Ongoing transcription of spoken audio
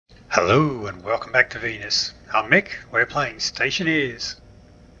Hello and welcome back to Venus. I'm Mick, we're playing Stationeers.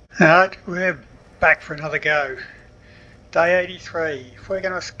 Alright, we're back for another go. Day 83. If we're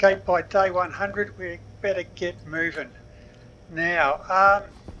going to escape by day 100, we better get moving. Now,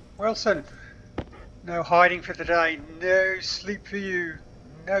 Wilson, no hiding for today, no sleep for you,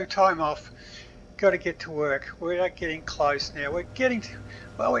 no time off. Got to get to work. We are getting close now. We are getting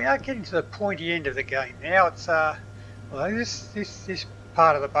to the pointy end of the game now. It's well, this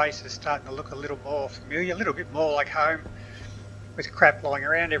part of the base is starting to look a little more familiar, a little bit more like home, with crap lying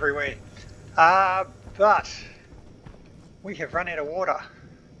around everywhere. But we have run out of water.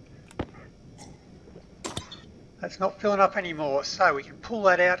 That's not filling up anymore, so we can pull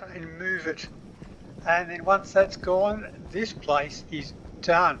that out and move it. And then once that's gone, this place is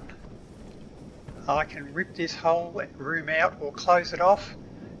done. I can rip this whole room out or close it off.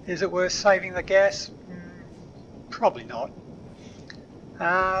 Is it worth saving the gas? Probably not.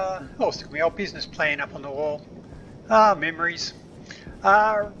 I'll stick my old business plan up on the wall. Memories.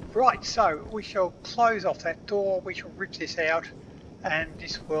 Right, so we shall close off that door, we shall rip this out, and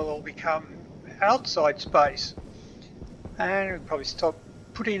this will all become outside space. And we'll probably stop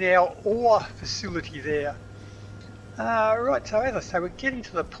putting our ore facility there. Right, so as I say, we're getting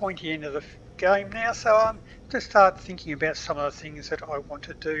to the pointy end of the game now, so I'm to start thinking about some of the things that I want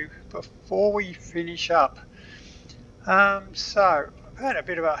to do before we finish up. So I've had a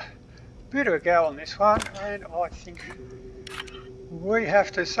bit of a go on this one, and I think we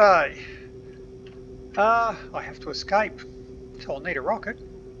have to say I have to escape, so I'll need a rocket.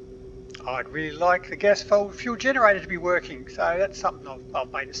 I'd really like the gas fuel generator to be working, so that's something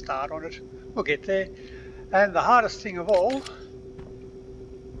I've made a start on it. We'll get there. And the hardest thing of all,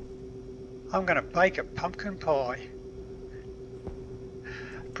 I'm going to bake a pumpkin pie.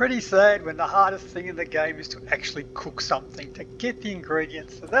 Pretty sad when the hardest thing in the game is to actually cook something, to get the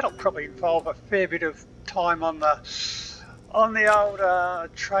ingredients. So that'll probably involve a fair bit of time on the old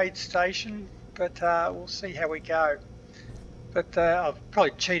trade station, but we'll see how we go. But I've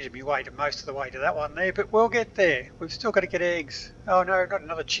probably cheated my way to most of the way to that one there, but we'll get there. We've still got to get eggs. Oh no, not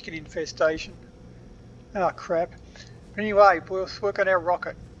another chicken infestation. Oh crap. But anyway, we'll work on our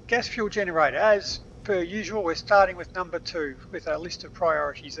rocket. Gas fuel generator, as per usual, we're starting with number 2 with a list of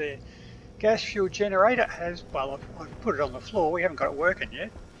priorities there. Gas fuel generator has, well, I've put it on the floor, we haven't got it working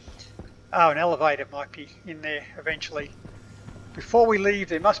yet. Oh, an elevator might be in there eventually. Before we leave,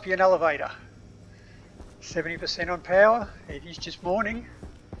 there must be an elevator. 70% on power, it is just morning.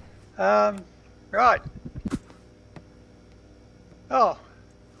 Right. Oh,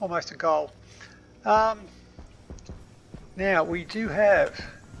 almost a goal. Now, we do have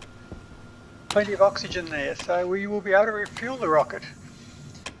plenty of oxygen there, so we will be able to refuel the rocket.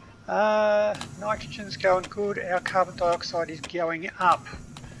 Nitrogen's going good, our carbon dioxide is going up.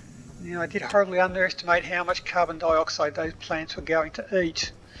 You know, I did horribly underestimate how much carbon dioxide those plants were going to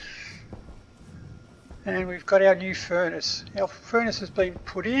eat. And we've got our new furnace. Our furnace has been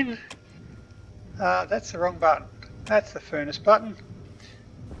put in. That's the wrong button. That's the furnace button.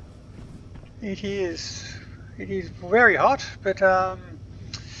 It is very hot, but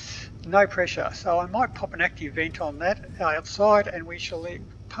no pressure. So I might pop an active vent on that outside, and we shall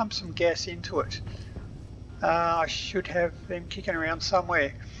pump some gas into it. I should have them kicking around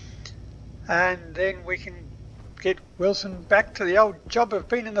somewhere. And then we can get Wilson back to the old job of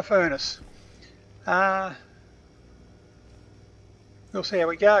being in the furnace. We'll see how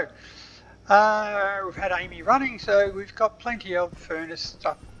we go. We've had Amy running, so we've got plenty of furnace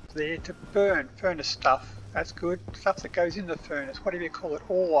stuff there to burn. Furnace stuff, that's good. Stuff that goes in the furnace, whatever you call it,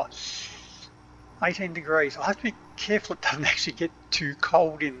 ore. 18 degrees. I'll have to be careful it doesn't actually get too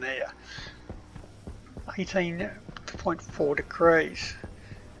cold in there. 18.4 degrees.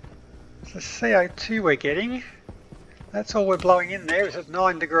 The CO2 we're getting, that's all we're blowing in there, is at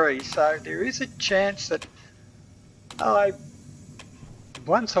 9 degrees, so there is a chance that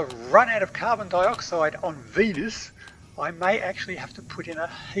once I've run out of carbon dioxide on Venus, I may actually have to put in a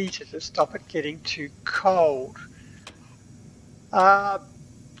heater to stop it getting too cold.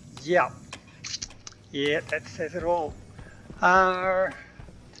 Yeah, that says it all.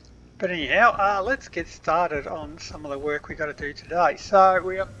 But anyhow, let's get started on some of the work we've got to do today. So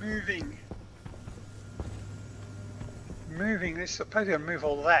we are moving this, suppose we're going to move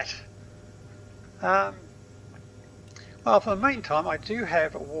all that. Well, for the meantime, I do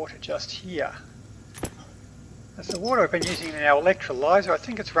have water just here. That's the water I've been using in our electrolyzer. I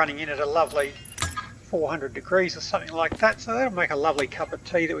think it's running in at a lovely 400 degrees or something like that, so that'll make a lovely cup of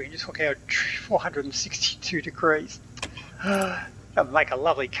tea that we can just hook out 462 degrees. That'll make a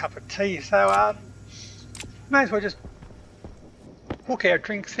lovely cup of tea, so may as well just hook our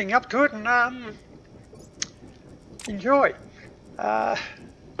drink thing up to it and enjoy. That'll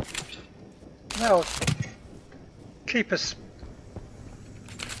keep us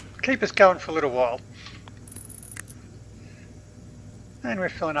going for a little while. And we're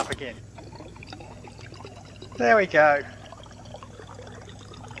filling up again. There we go.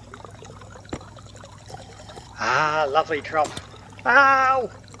 Ah, lovely drop. Ow!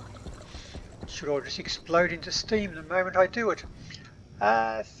 Should all just explode into steam the moment I do it.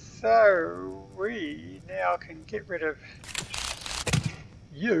 So we now can get rid of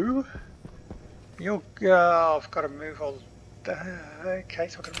you. You'll go. I've got to move all. Okay,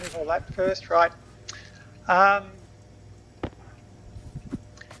 so I've got to move all that first, right?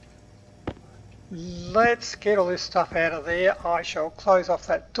 Let's get all this stuff out of there. I shall close off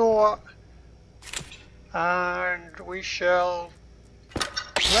that door, and we shall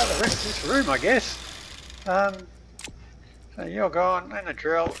well, the rest of this room, I guess. So you're gone, and the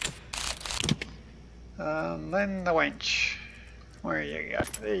drill, then the winch. Where you go?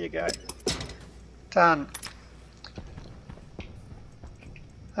 There you go. Done.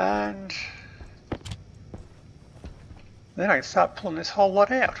 And then I can start pulling this whole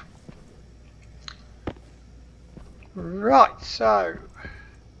lot out. Right, so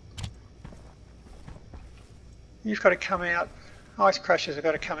you've got to come out. Ice crushers have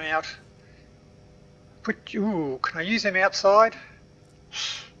got to come out. Ooh, can I use them outside?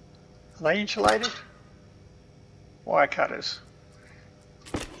 Are they insulated? Wire cutters.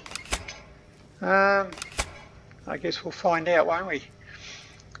 I guess we'll find out, won't we?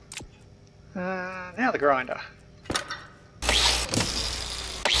 Now the grinder.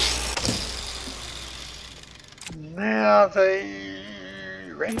 Now the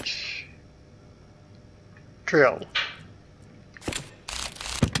wrench. Drill.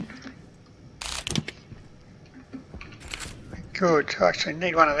 Good. I actually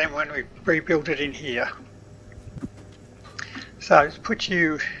need one of them when we rebuild it in here. So let's put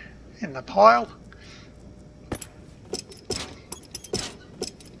you in the pile.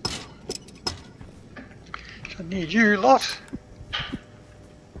 So I need you lot.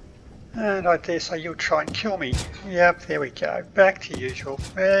 And I dare say you'll try and kill me. Yep, there we go. Back to usual.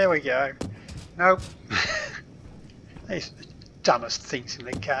 There we go. Nope. These are the dumbest things in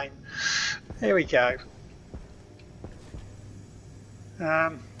the game. There we go.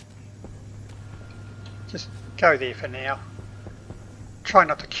 Just go there for now. Try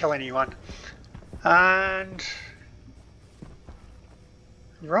not to kill anyone. And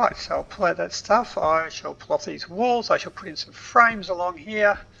right, so I'll pull out that stuff. I shall pull off these walls. I shall put in some frames along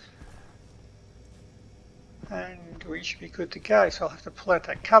here. And we should be good to go. So I'll have to pull out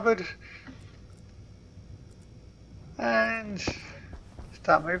that cupboard and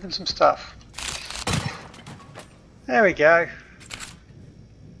start moving some stuff. There we go.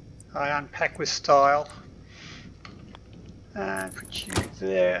 I unpack with style and put you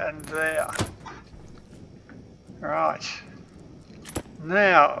there and there. Right,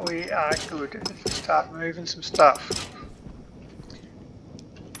 now we are good. Let's start moving some stuff.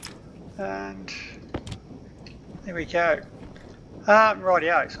 And there we go.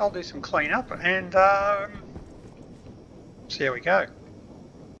 Rightio, so I'll do some clean up and see how we go.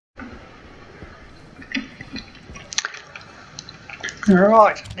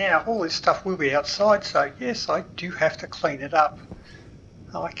 Right, now all this stuff will be outside, so yes, I do have to clean it up.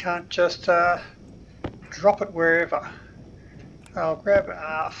 I can't just drop it wherever. I'll grab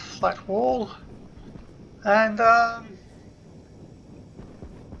a flat wall and I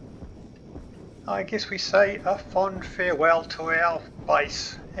guess we say a fond farewell to our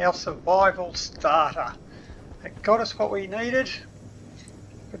base, our survival starter. It got us what we needed,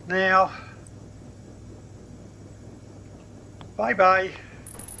 but now bye bye.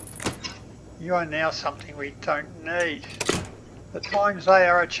 You are now something we don't need. The times they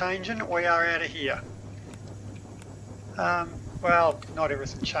are a-changing, we are out of here. Well, not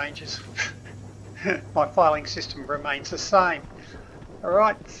everything changes. My filing system remains the same.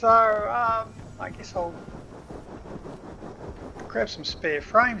 Alright, so I guess I'll grab some spare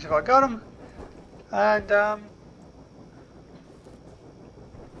frames if I got them, and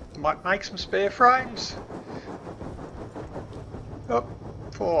might make some spare frames. Oh,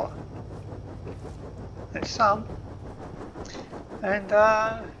 4. There's some. And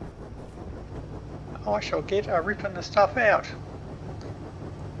I shall get ripping the stuff out.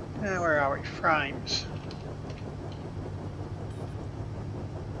 Now where are we? Frames.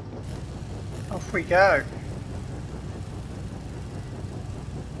 Off we go.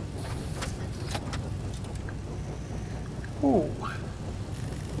 Ooh.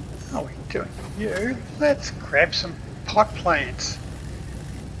 How are we doing? You? Let's grab some pot plants.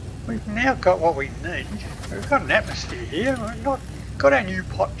 We've now got what we need. We've got an atmosphere here. We've not got our new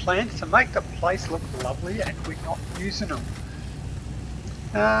pot plants to make the place look lovely, and we're not using them.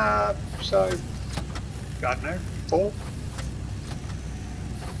 So, I don't know, 4.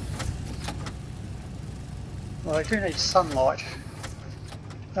 Well, they do need sunlight.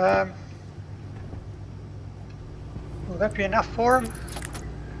 Will that be enough for them?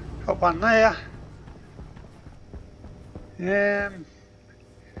 Got one there.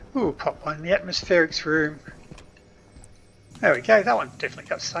 Ooh, pop one in the atmospherics room. There we go, that one definitely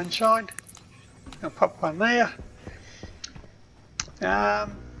got sunshine. I'll pop one there. Oh,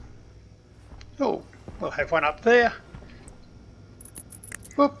 we'll have one up there.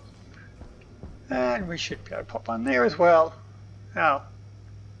 Whoop. And we should be able to pop one there as well. Oh,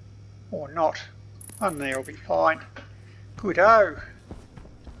 or not. One there will be fine. Good-o.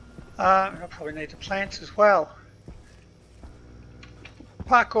 I'll probably need the plants as well.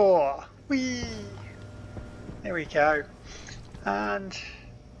 Parkour! Whee! There we go. And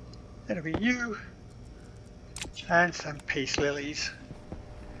that'll be you. And some peace lilies.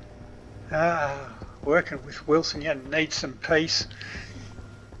 Working with Wilson, you need some peace.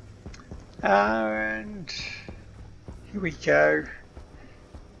 And here we go.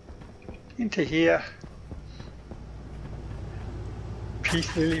 Into here.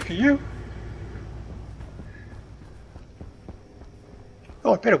 Peace lily for you.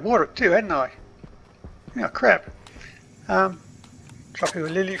 Oh, I better water it too, hadn't I? Oh crap. Tropical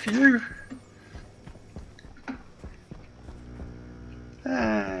lily for you.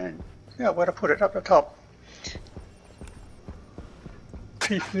 And yeah, where to put it? Up the top.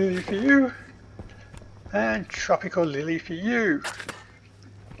 Peace lily for you. And tropical lily for you.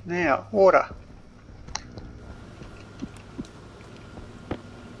 Now, water.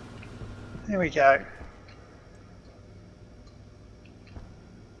 There we go.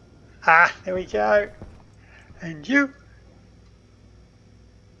 Ah, there we go. And you?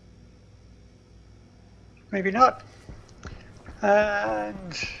 Maybe not.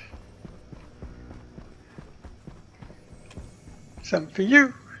 And some for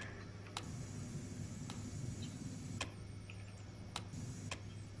you.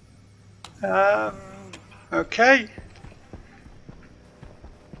 Okay.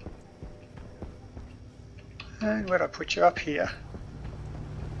 And where'd I put you up here?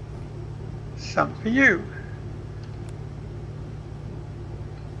 Some for you.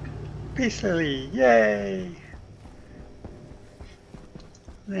 Peace lily, yay!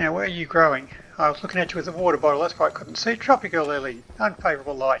 Now, where are you growing? I was looking at you with a water bottle, that's why I couldn't see. Tropical lily,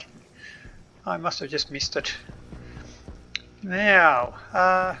 unfavourable lighting. I must have just missed it. Now,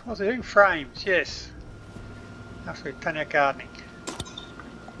 what's it doing? Frames, yes. After we've done our gardening.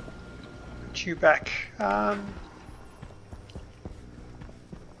 Put you back.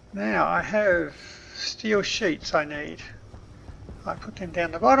 Now, I have steel sheets I need. I put them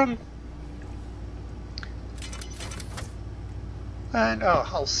down the bottom. And, oh,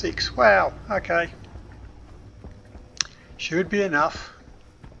 hull 6. Wow, okay. Should be enough.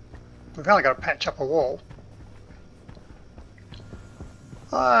 We've only got to patch up a wall.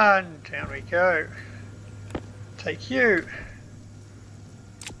 And down we go. Take you.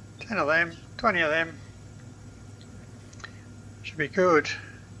 10 of them, 20 of them. Should be good.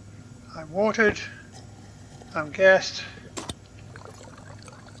 I'm watered. I'm gassed.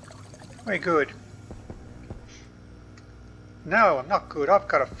 We're good. No, I'm not good. I've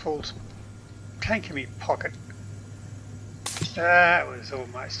got a full tank in my pocket. That was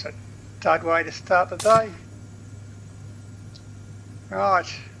almost a dud way to start the day.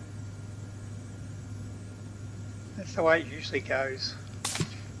 Right. That's the way it usually goes.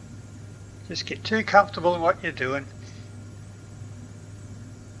 Just get too comfortable in what you're doing.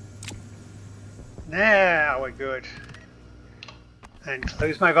 Now we're good. And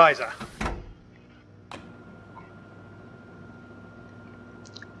close my visor.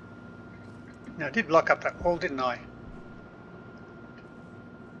 Now I did block up that wall, didn't I?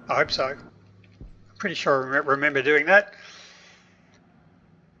 I hope so. I'm pretty sure I remember doing that.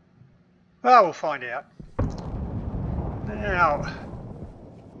 Well, we'll find out. Now,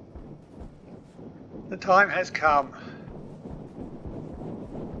 the time has come.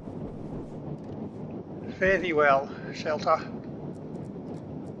 Fare thee well, shelter.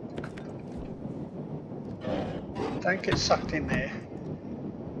 Don't get sucked in there.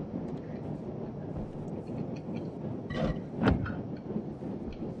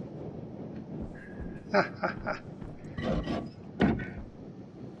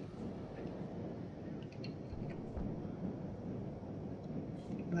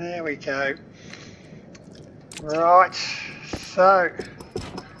 There we go. Right, so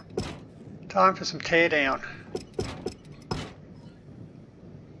Time for some tear down.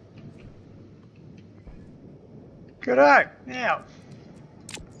 Good-o. Now.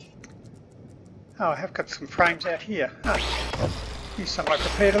 Oh, I have got some frames out here. Oh, used some I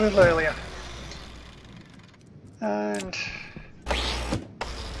prepared a little earlier. And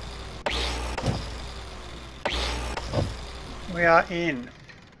we are in.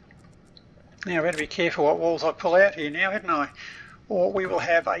 Now I better be careful what walls I pull out here now, hadn't I? Or we will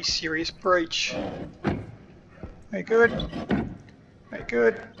have a serious breach. Very good. Very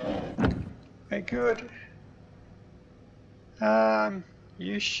good. Very good.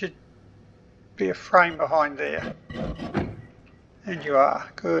 You should be a frame behind there. And you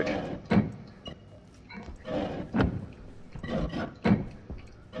are. Good.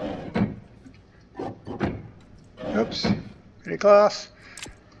 Oops. Bit of glass.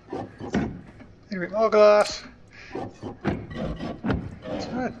 A little bit more glass. So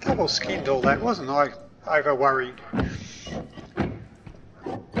I double skinned all that, wasn't I? Over worried.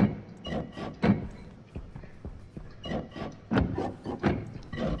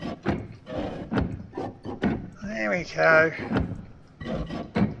 There we go.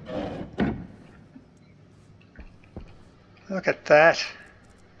 Look at that.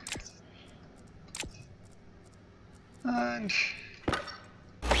 And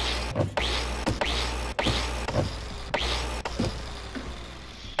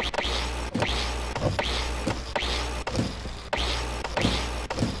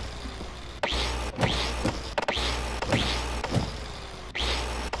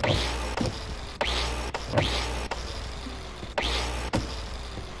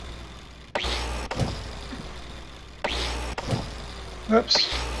oops.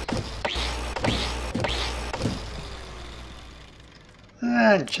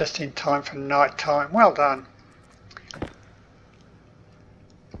 And just in time for night time. Well done.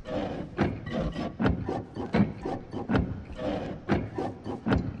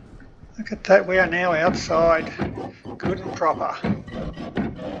 Look at that, we are now outside. Good and proper.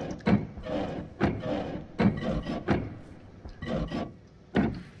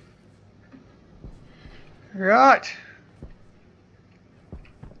 Right.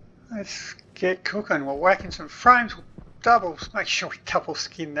 Let's get cooking. We're whacking some frames. Make sure we double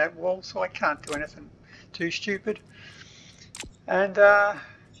skin that wall so I can't do anything too stupid. And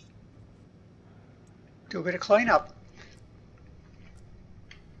do a bit of cleanup.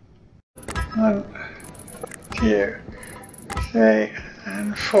 1, 2, 3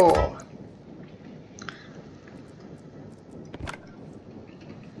 and 4.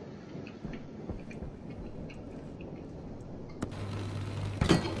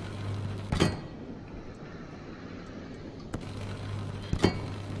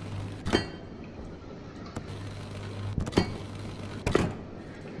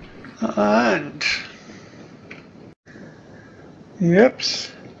 And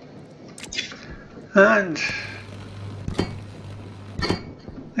yips, and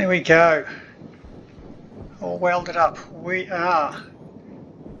there we go, all welded up. We are.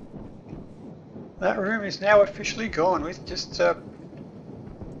 That room is now officially gone with just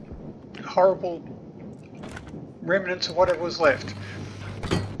horrible remnants of whatever was left.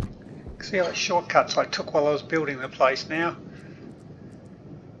 See all the shortcuts I took while I was building the place now.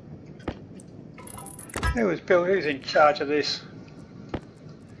 Who's in charge of this?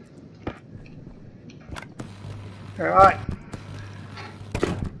 Alright.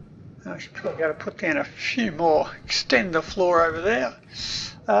 I should probably go to put down a few more. Extend the floor over there.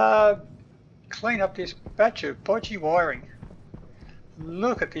 Clean up this batch of bodgy wiring.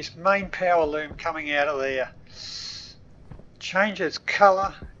 Look at this main power loom coming out of there. Change its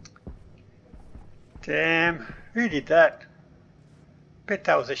colour. Damn. Who did that? Bet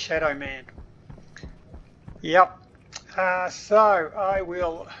that was a shadow man. Yep. So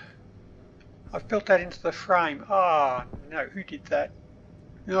I've built that into the frame. Oh no, who did that?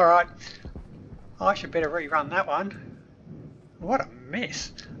 Alright. I should better rerun that one. What a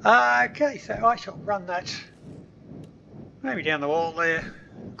mess. Okay, so I shall run that maybe down the wall there,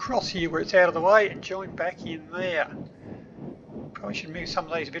 across here where it's out of the way, and join back in there. Probably should move some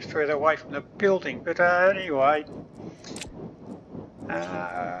of these a bit further away from the building, but anyway.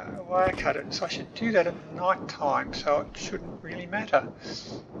 Wire cut it, so I should do that at night time, so it shouldn't really matter.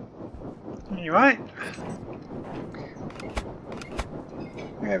 Anyway,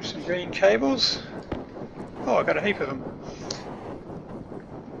 we have some green cables. Oh, I got a heap of them.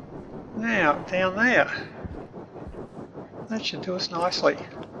 Now, down there. That should do us nicely.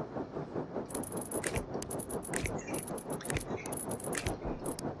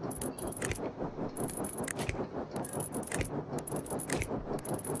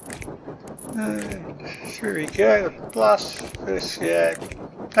 Here we go, the blast furnace, yeah,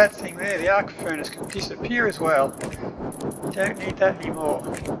 that thing there, the arc furnace can disappear as well. Don't need that anymore.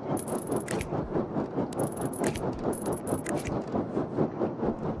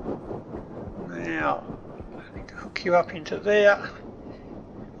 Now, I need to hook you up into there.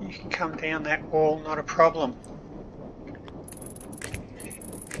 You can come down that wall, not a problem.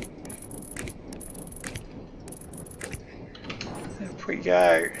 Up we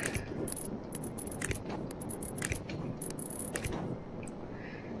go.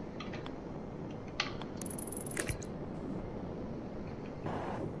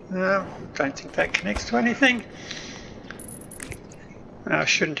 Don't think that connects to anything.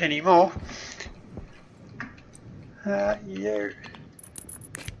 Shouldn't anymore. You.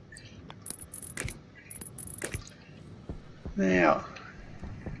 Now,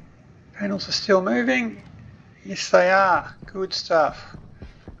 panels are still moving. Yes, they are. Good stuff.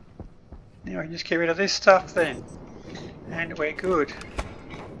 Now I can just get rid of this stuff then, and we're good.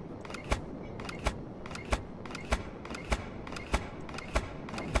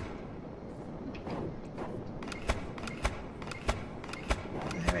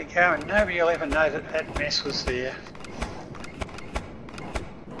 There we go, and nobody will ever know that that mess was there.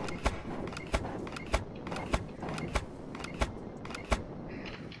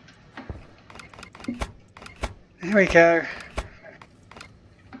 There we go.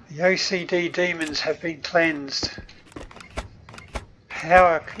 The OCD demons have been cleansed.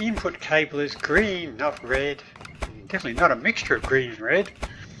 Power input cable is green, not red. Definitely not a mixture of green and red.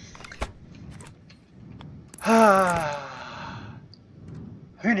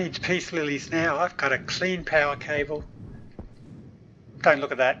 Who needs peace lilies now? I've got a clean power cable. Don't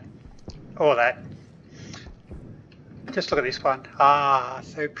look at that. Or that. Just look at this one.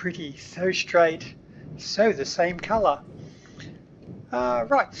 So pretty, so straight, so the same colour.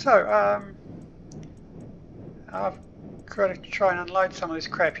 Right, so I've got to try and unload some of this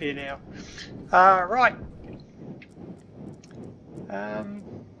crap here now. Right.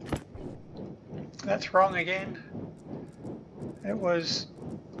 That's wrong again. It was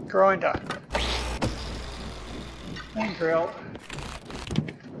grinder and drill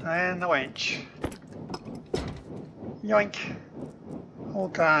and the winch. Yoink. All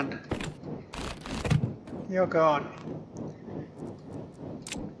done. You're gone.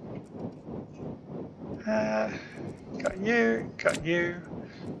 Got you.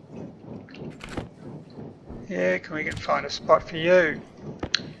 Yeah, can we find a spot for you?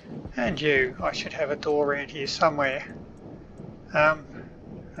 And you. I should have a door around here somewhere.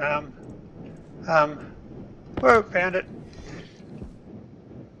 Whoa, found it.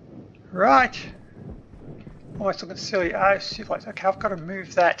 Right. Almost looking silly. Oh, okay, I've got to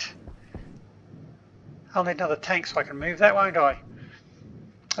move that. I'll need another tank so I can move that, won't I?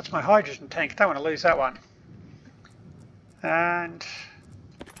 That's my hydrogen tank. Don't want to lose that one. And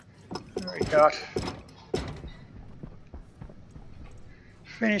what we got?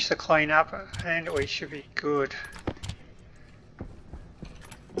 Finish the cleanup and we should be good.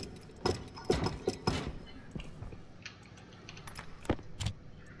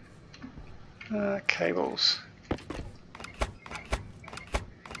 Cables.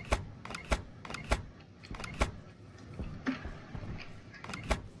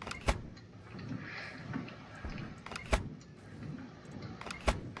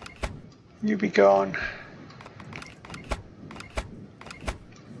 You be gone.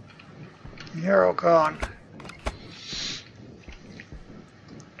 You're all gone.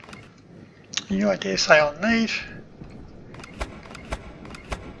 You, I dare say, I'll need.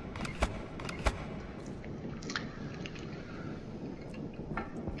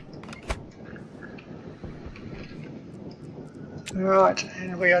 Right,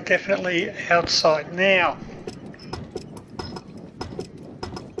 and we are definitely outside now.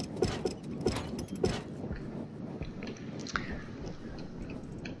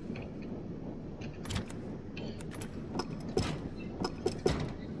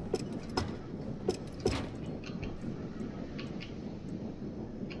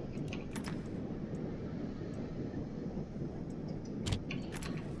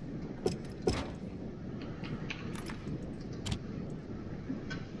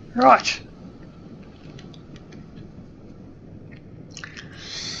 Right.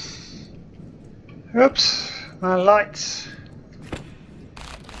 Oops, my lights.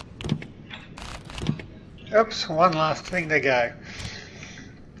 Oops, one last thing to go.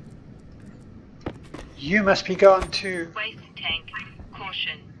 You must be gone too. Waste tank,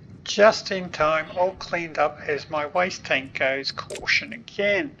 caution. Just in time, all cleaned up as my waste tank goes. Caution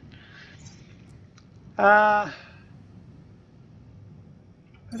again.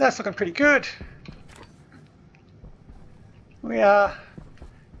 That's looking pretty good. We are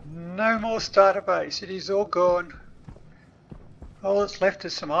no more starter base. It is all gone. All that's left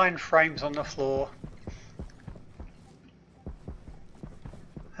is some iron frames on the floor.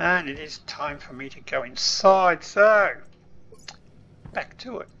 And it is time for me to go inside, so back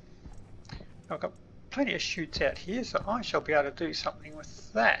to it. I've got plenty of chutes out here, so I shall be able to do something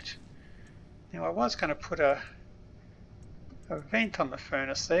with that. Now I was going to put a vent on the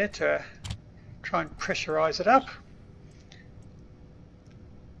furnace there to try and pressurise it up.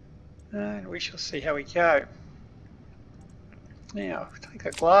 And we shall see how we go. Now, take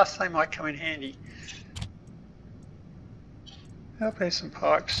the glass, they might come in handy. Oh, there's some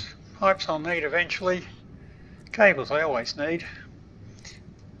pipes. Pipes I'll need eventually. Cables I always need.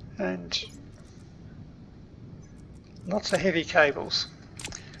 And lots of heavy cables.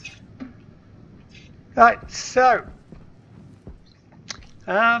 Right, so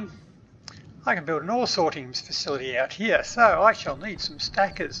I can build an ore sorting facility out here, so I shall need some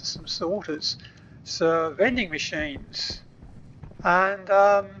stackers, some sorters, some vending machines, and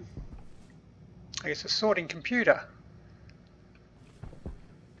I guess a sorting computer.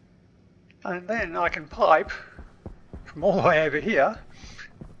 And then I can pipe from all the way over here.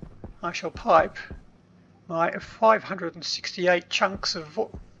 I shall pipe my 568 chunks of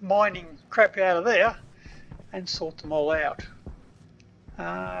mining crap out of there and sort them all out.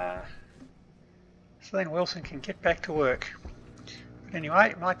 So then Wilson can get back to work. But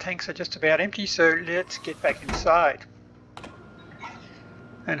anyway, my tanks are just about empty, so let's get back inside.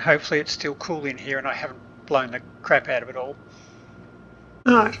 And hopefully it's still cool in here and I haven't blown the crap out of it all.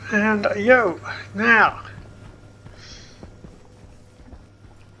 Right, and yo, now,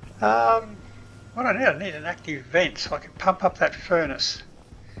 what I need an active vent so I can pump up that furnace.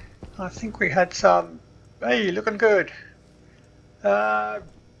 I think we had some, hey, looking good. There's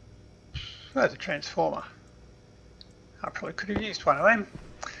a transformer. I probably could have used one of them.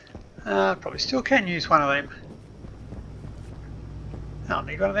 Probably still can use one of them. I'll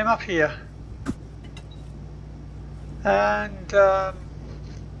need one of them up here. And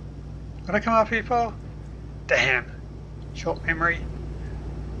what did I come up here for? Damn, short memory.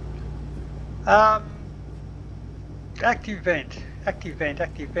 Active vent, active vent,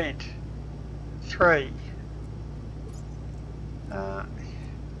 active vent. 3. I'll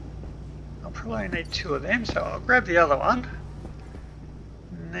probably need 2 of them, so I'll grab the other one.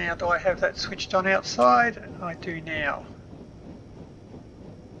 Now, do I have that switched on outside? I do now.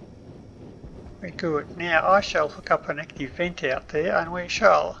 Very good. Now I shall hook up an active vent out there and we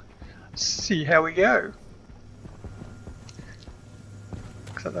shall see how we go.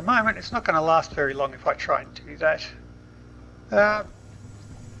 Because at the moment it's not going to last very long if I try and do that. I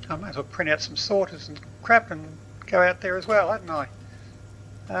might as well print out some sorters and crap and go out there as well, hadn't I?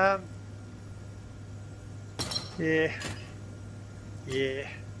 Yeah. Yeah.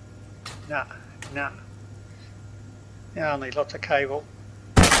 Nah. Now I'll need lots of cable.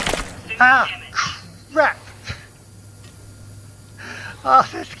 Ah, crap! Oh,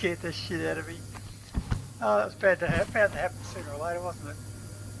 that scared the shit out of me. Oh, that was bound to happen sooner or later, wasn't it?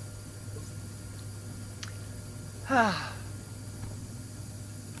 Ah.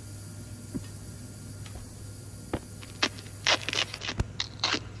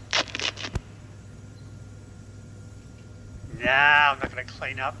 Nah, I'm not going to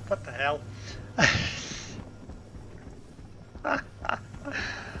clean up. What the hell?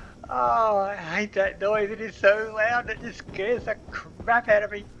 Oh, I hate that noise. It is so loud. It just scares the crap out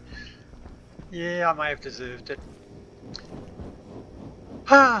of me. Yeah, I may have deserved it.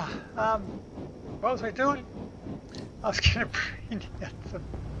 What was I doing? I was going to print out some...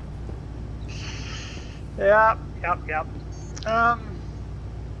 Yep.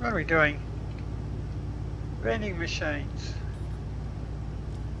 What are we doing? Vending machines.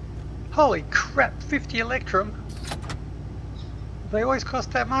 Holy crap, 50 Electrum. They always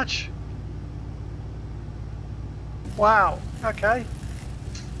cost that much? Wow, okay.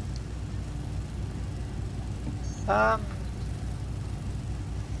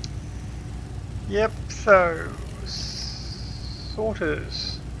 Yep, so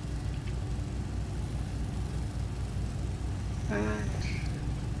sorters. And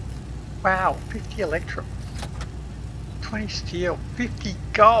wow, 50 Electrum. 20 steel, 50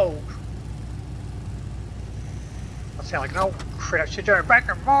 gold. I sound like an old crit. I should do it back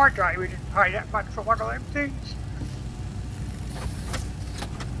in my day. We didn't pay that much for one of them things.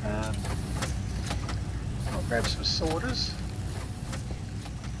 I'll grab some sorters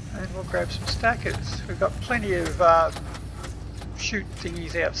and we'll grab some stackers. We've got plenty of chute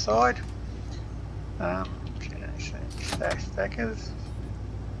thingies outside. Stackers.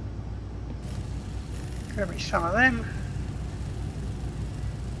 Grab me some of them.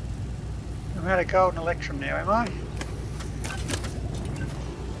 I'm out of gold and electrum now, am I?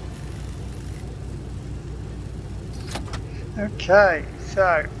 Okay,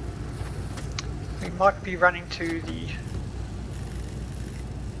 so we might be running to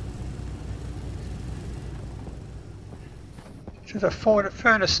the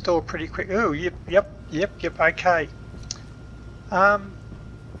furnace store pretty quick. Oh, yep, okay.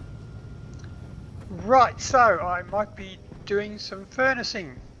 Right, so I might be doing some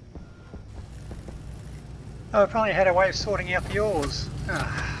furnacing. Oh, if I only had a way of sorting out the ores.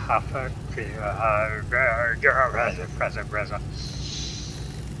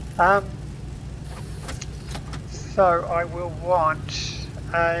 So I will want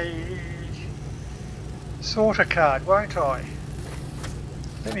a sorter card, won't I?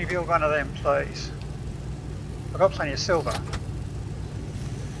 Let me build one of them, please. I've got plenty of silver.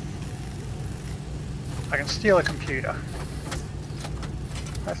 I can steal a computer.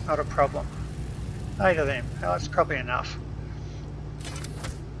 That's not a problem. 8 of them. Oh, that's probably enough.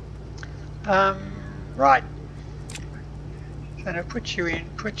 Right. So now put you in,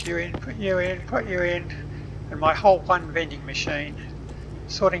 put you in, put you in, put you in. And my whole one vending machine.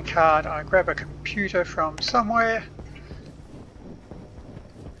 Sorting card. I grab a computer from somewhere.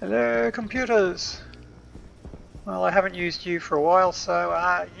 Hello, computers. Well, I haven't used you for a while,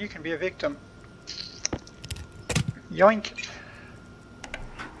 so you can be a victim. Yoink.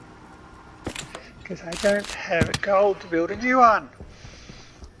 Because I don't have gold to build a new one.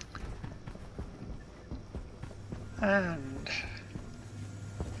 And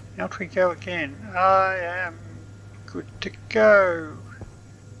out we go again. I am good to go.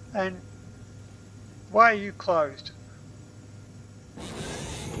 And why are you closed?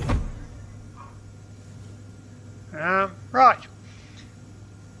 Right.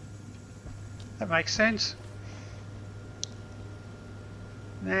 That makes sense.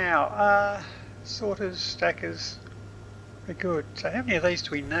 Now, sorters, stackers, very good. So how many of these do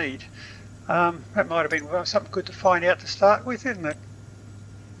we need? That might have been something good to find out to start with, isn't it?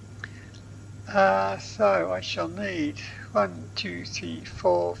 So I shall need 1, 2, 3,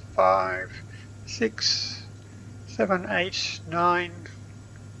 4, 5, 6, 7, 8, 9,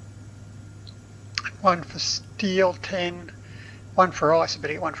 1 for steel, 10, 1 for ice. I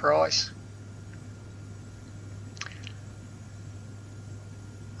better get 1 for ice.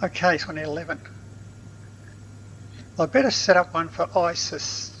 Okay, so I need 11. I better set up 1 for ice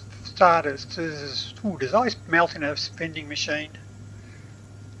as starters. Does ice melt in a vending machine?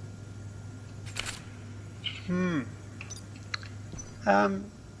 Are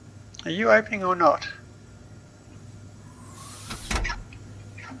you opening or not?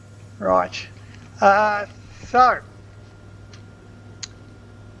 Right. So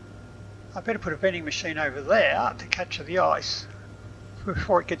I better put a vending machine over there to capture the ice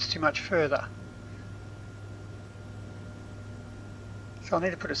before it gets too much further. So I'll need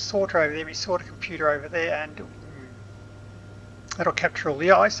to put a sorter over there, my sorter computer over there, and that'll capture all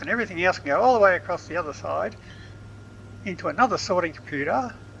the ice, and everything else can go all the way across the other side into another sorting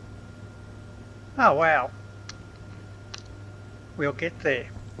computer. Oh wow. We'll get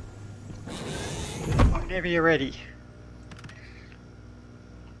there. Whenever you're ready.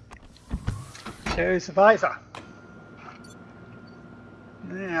 Choose the visor.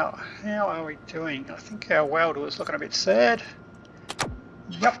 Now, how are we doing? I think our welder was looking a bit sad.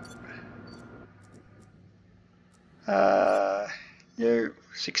 Yep. You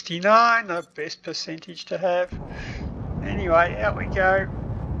 69, the best percentage to have. Anyway, out we go.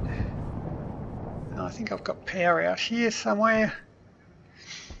 I think I've got power out here somewhere.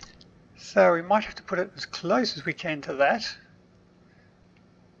 So we might have to put it as close as we can to that.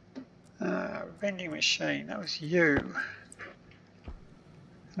 Vending machine, that was you.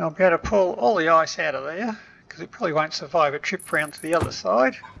 And I'll be able to pull all the ice out of there, because it probably won't survive a trip round to the other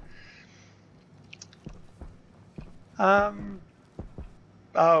side.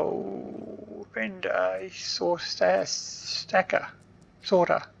 Oh, vendor, stacker,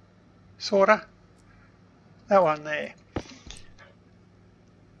 sorter, that one there.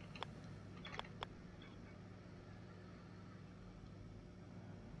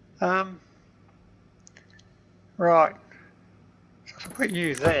 Right, so if I put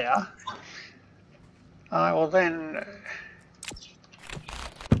you there, I will then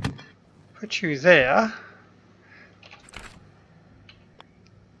put you there.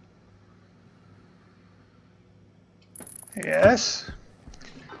 Yes.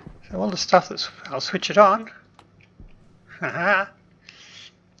 So all the stuff that's, I'll switch it on. Haha.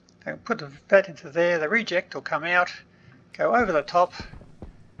 I'll put that into there, the reject will come out, go over the top,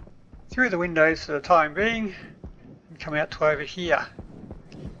 through the windows for the time being and come out to over here,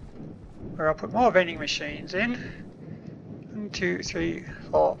 where I'll put more vending machines in. 1, 2, 3,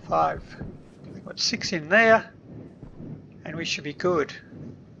 4, 5. I've got 6 in there, and we should be good.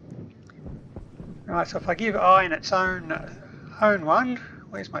 Right, so if I give iron its own one,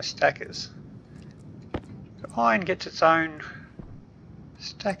 where's my stackers? So iron gets its own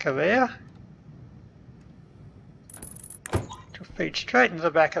stacker there, which will feed straight into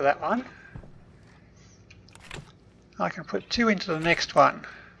the back of that one. I can put 2 into the next one,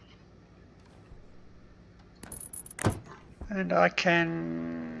 and I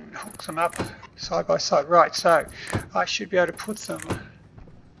can hook them up side by side. Right, so I should be able to put them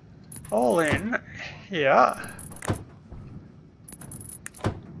all in here.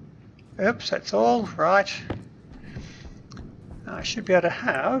 Oops, that's all right. I should be able to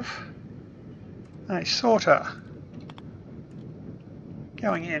have a sorter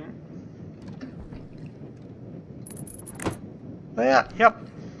going in there. Yep.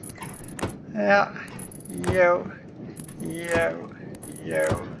 There. Yo. Yo.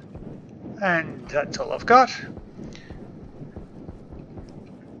 Yo. And that's all I've got.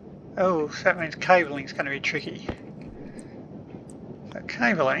 Oh, so that means cabling is going to be tricky. So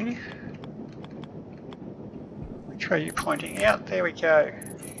cabling, which way are you pointing out? There we go.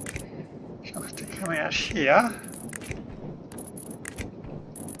 So I'll have to come out here.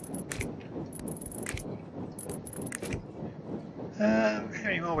 How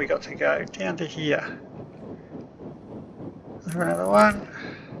many more we got to go? Down to here. Another one.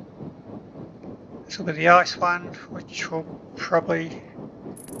 This will be the ice one, which will probably...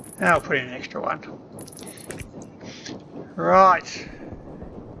 I'll put in an extra one. Right.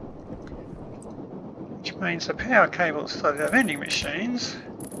 Which means the power cables for the vending machines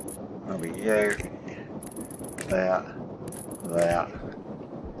will be you, there, there.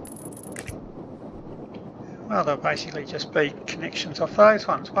 Well, they'll basically just be connections off those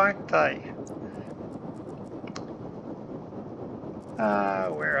ones, won't they?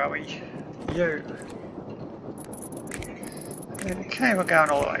 Where are we? You. And the cable going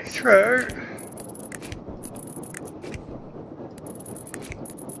all the way through.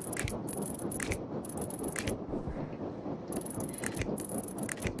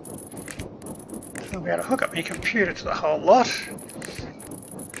 I'll be able to hook up my computer to the whole lot.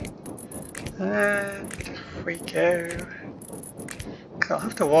 And if we go... I'll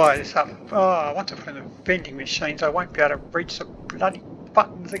have to wire this up. Oh, I want to put in the vending machines. I won't be able to reach the bloody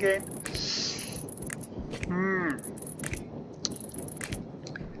buttons again.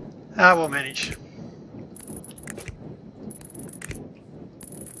 We'll manage.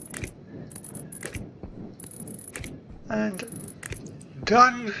 And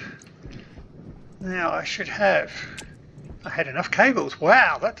done. Now I should have... I had enough cables.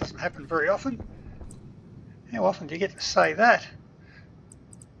 Wow, that doesn't happen very often. How often do you get to say that?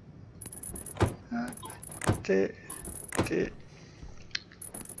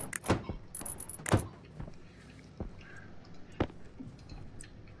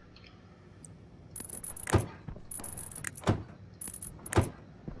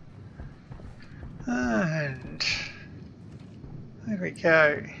 And there we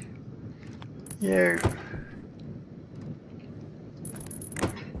go. You.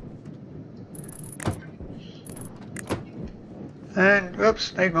 And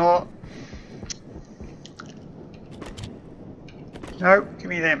whoops, need more. No, give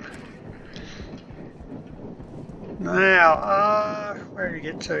me them. Now, where do we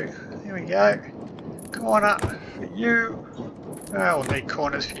get to? There we go. Corner for you. Oh, we'll need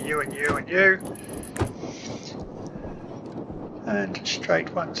corners for you and you and you. And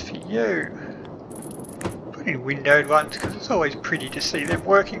straight ones for you. Put in windowed ones because it's always pretty to see them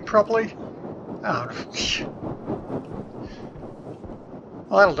working properly. Oh,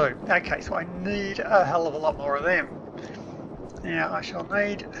 well, that'll do. Okay, so I need a hell of a lot more of them. Now I shall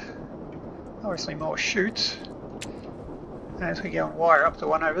need obviously more chutes as we go and wire up the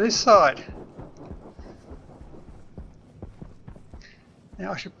one over this side.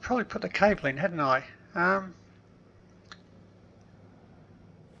 Now I should probably put the cable in, hadn't I? I'm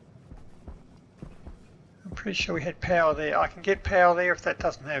pretty sure we had power there. I can get power there if that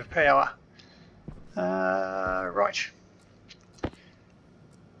doesn't have power. Right.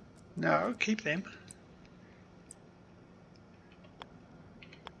 No, keep them.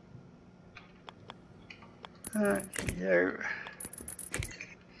 You.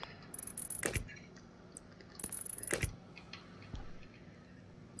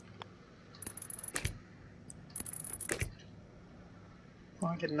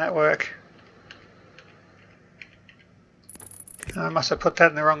 Why didn't that work? I must have put that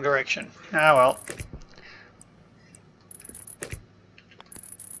in the wrong direction. Ah well.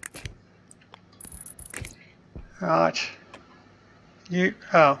 Right. You,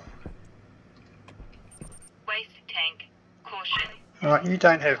 oh. Waste tank. Caution. Right, you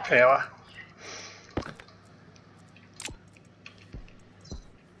don't have power.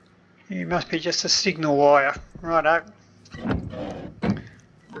 You must be just a signal wire. Righto.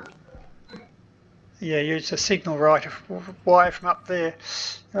 Yeah, use a signal wire from up there.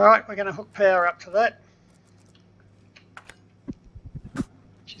 Alright, we're going to hook power up to that.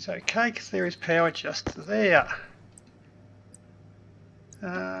 Which is okay because there is power just there.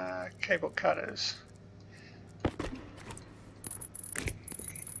 Cable cutters.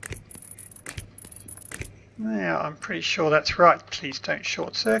 Now, I'm pretty sure that's right. Please don't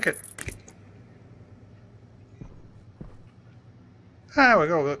short circuit. Ah,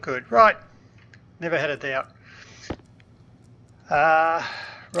 we're all good. Right. Never had a doubt.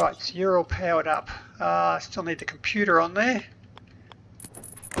 Right, so you're all powered up. Still need the computer on there.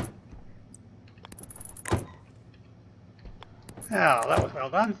 Oh, that was well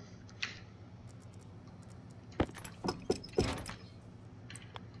done.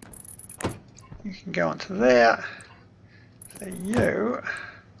 You can go onto there. So you...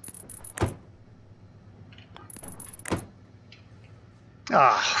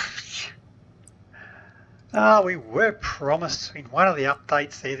 we were promised in one of the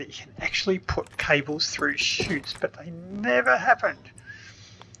updates there that you can actually put cables through chutes, but they never happened.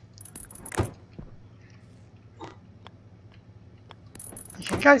 You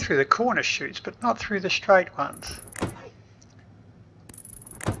can go through the corner chutes, but not through the straight ones.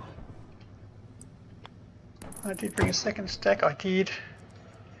 I did bring a second stack, I did.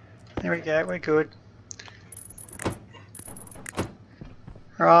 There we go, we're good.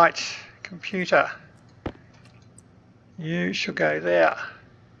 Right, computer. You shall go there.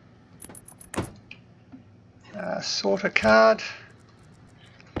 Sorter card.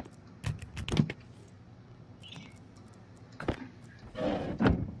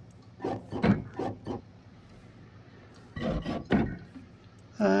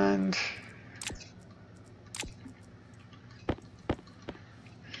 And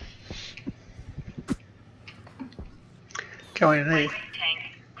go in there. Tank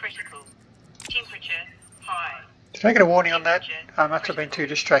critical. Temperature high. Did I get a warning on that? I must have been too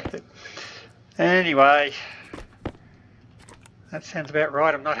distracted. Anyway, that sounds about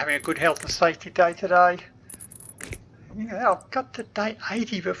right. I'm not having a good health and safety day today. You know, I've got to day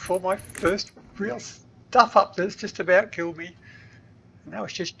 80 before my first real stuff up that's just about killed me. And that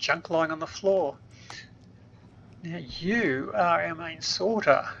was just junk lying on the floor. Now you are our main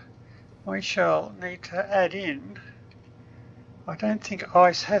sorter. We shall need to add in... I don't think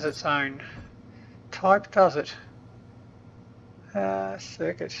ice has its own type, does it?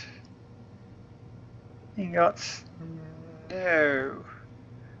 Circuit. Ingots. No.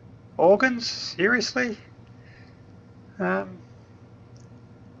 Organs? Seriously?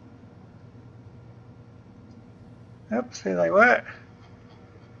 Oops, there they were.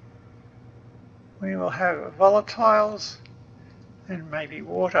 We will have volatiles and maybe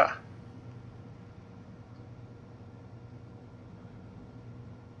water.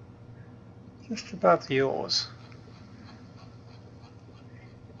 Just above the ores.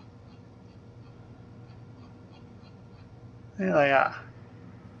 There they are.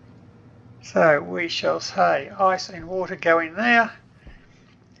 So we shall say ice and water go in there.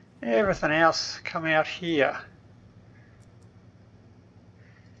 Everything else come out here.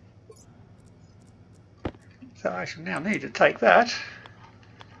 So I shall now need to take that.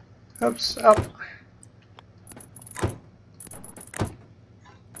 Oops, up.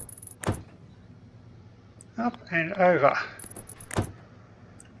 Up and over.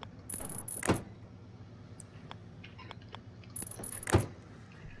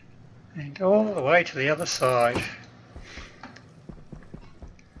 And all the way to the other side.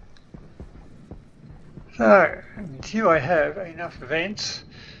 So, do I have enough vents?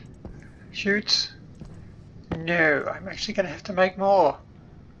 Chutes? No, I'm actually going to have to make more.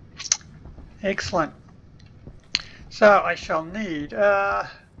 Excellent. So I shall need, what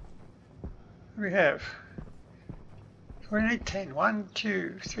do we have? We need 10. 1,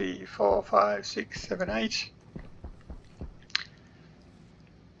 2, 3, 4, 5, 6, 7, 8.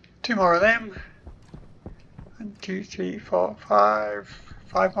 2 more of them. 1, 2, 3, 4, 5.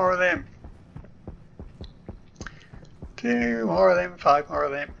 5 more of them. 2 more of them. 5 more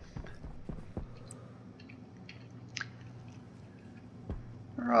of them.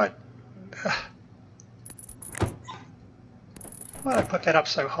 Right. Why did I put that up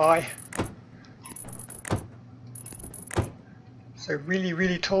so high? so really,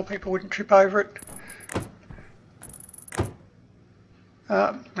 really tall people wouldn't trip over it.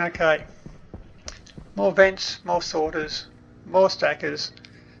 Okay. More vents, more sorters, more stackers,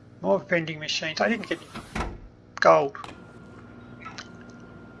 more vending machines. I didn't get any gold.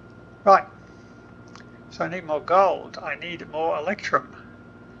 Right. So I need more gold. I need more electrum.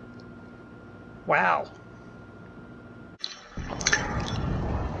 Wow.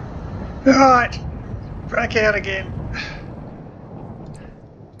 Right. Back out again.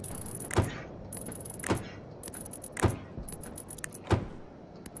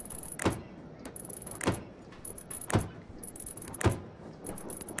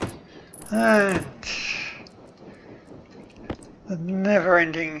 And the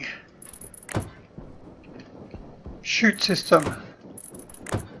never-ending chute system.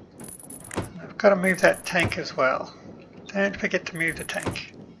 I've got to move that tank as well. Don't forget to move the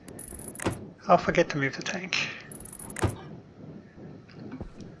tank. I'll forget to move the tank.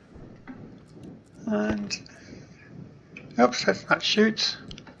 And oops, that's not chutes.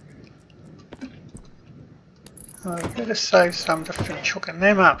 I better save some to finish hooking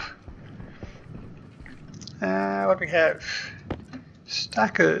them up. What do we have?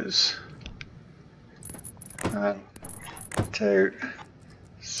 Stackers. 1, 2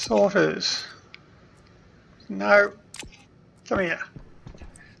 sorters. No. Come here.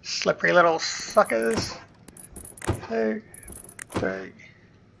 Slippery little suckers. 2, 3,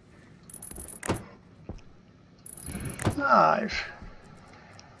 5.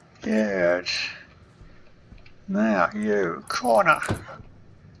 Good. Now you, corner.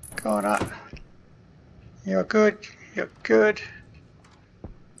 Corner. You're good. You're good.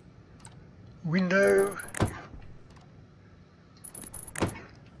 Window.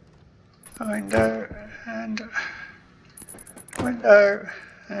 Window and window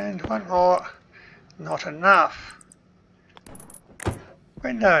and one more. Not enough.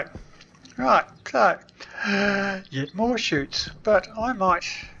 Window. Right, so yet more chutes, but I might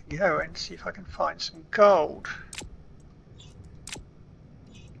go and see if I can find some gold.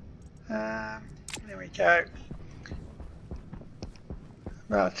 There we go.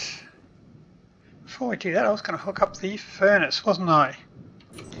 But before we do that, I was going to hook up the furnace, wasn't I?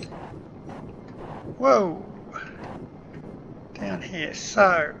 Whoa! Down here.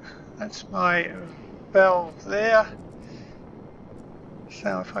 So that's my valve there.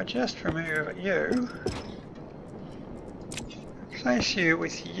 So if I just remove you, replace you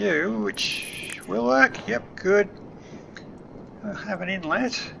with you, which will work. Yep, good. I'll have an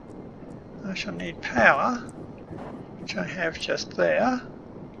inlet. I shall need power, which I have just there.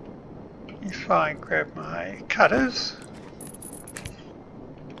 If I grab my cutters,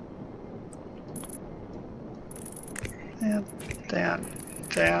 down, down,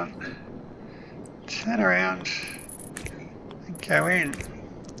 down, turn around and go in.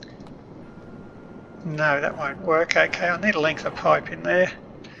 No, that won't work. Okay, I need a length of pipe in there.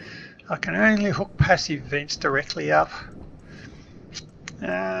 I can only hook passive vents directly up.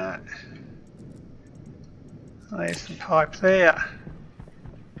 There's some pipe there.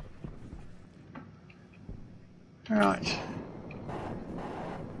 Right.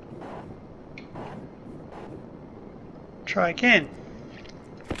 Try again.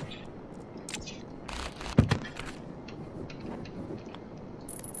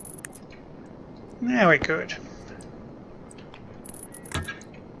 Now we're good.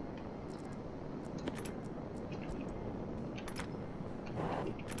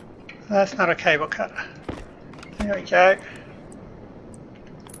 That's not a cable cutter. There we go.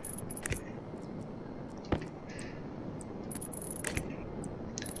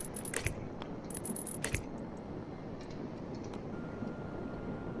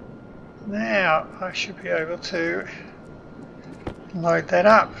 Now I should be able to load that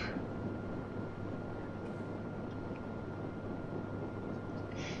up.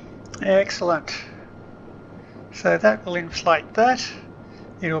 Excellent. So that will inflate that.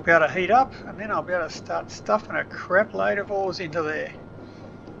 It'll be able to heat up, and then I'll be able to start stuffing a crap load of ores into there.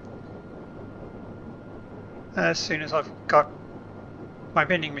 As soon as I've got my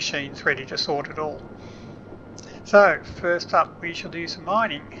vending machines ready to sort it all. So first up we shall do some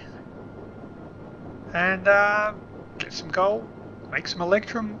mining. And get some gold, make some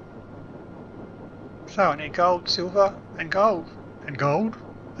electrum. So I need gold, silver, and gold, and gold,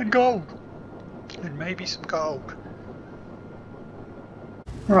 and gold, and maybe some gold.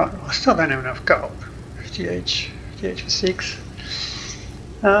 Right, well, I still don't have enough gold. 50 for 6.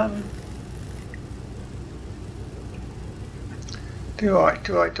 Do I?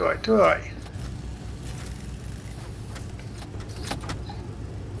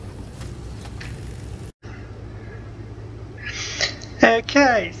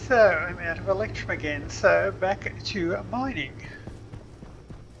 Okay, so I'm out of Electrum again, so back to mining.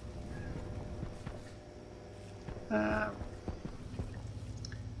 How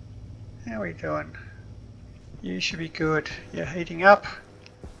are we doing? You should be good. You're heating up.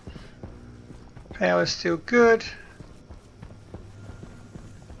 Power's still good.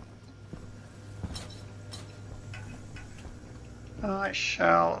 I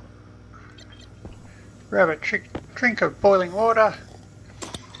shall grab a drink of boiling water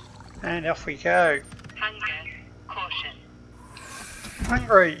and off we go. Hunger. Caution.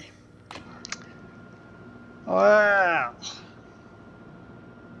 Hungry. Wow.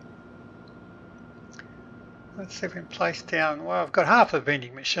 Let's see if we can place down. Well, I've got half the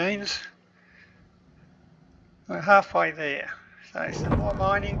vending machines. We're halfway there. So some more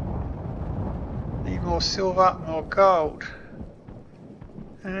mining. Need more silver, more gold.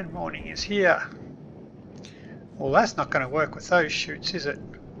 And morning is here. Well, that's not going to work with those chutes, is it?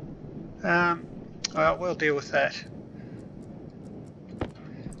 Well, we'll deal with that.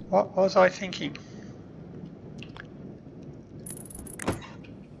 What was I thinking?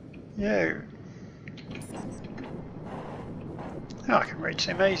 You. Oh, I can reach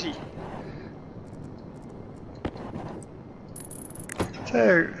them easy.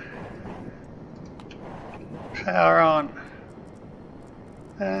 2. Power on.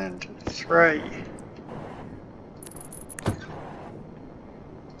 And 3.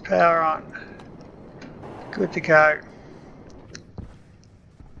 Power on. Good to go.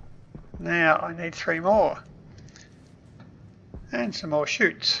 Now I need 3 more. And some more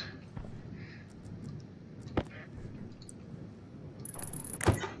chutes.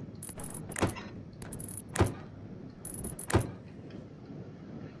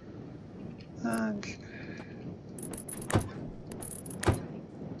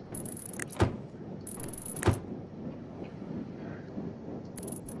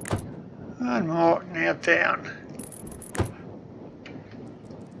 And more, now down.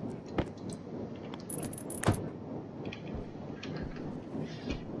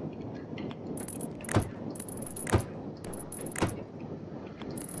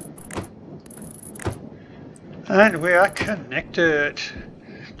 And we are connected.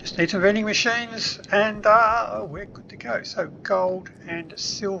 Just need some vending machines and we're good to go. So gold and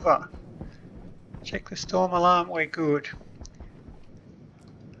silver. Check the storm alarm, we're good.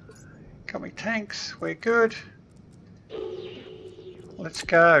 Got me tanks, we're good. Let's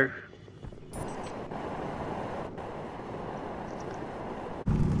go.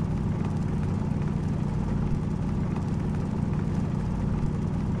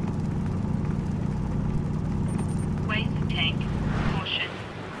 Waste tank. Caution.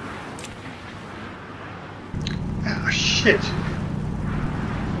 Oh shit.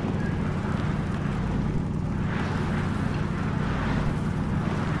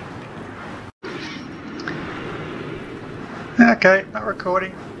 Okay, not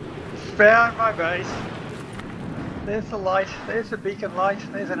recording. Found my base. There's the light, there's the beacon light,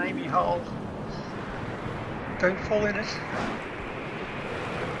 there's an aiming hole. Don't fall in it.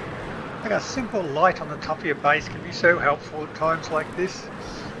 Like a simple light on the top of your base can be so helpful at times like this.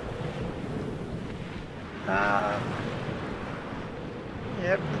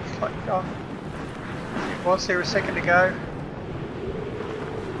 Yep, looks like it was there a second ago.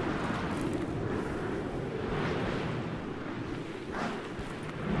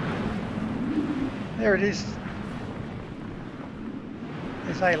 There it is.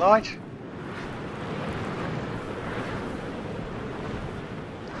 There's a light.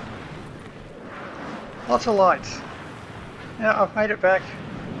 Lots of lights. Now I've made it back.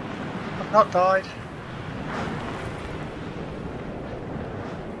 I've not died.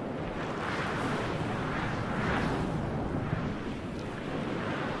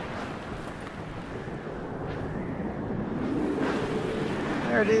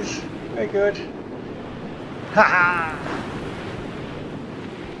 There it is. Very good. Haha!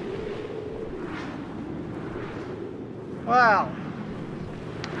 Wow!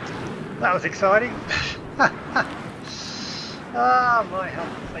 That was exciting. Ah, my health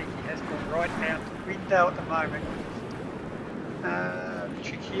and safety has gone right out the window at the moment. The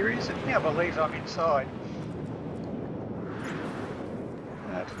trick here is it now believes I'm inside.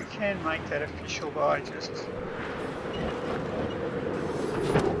 But we can make that official by just...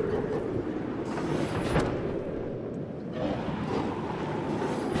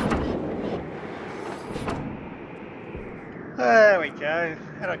 There we go.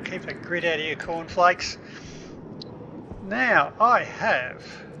 How do I keep a grit out of your cornflakes? Now I have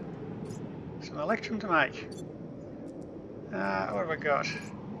some electrum to make. What have I got?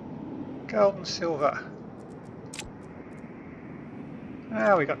 Gold and silver.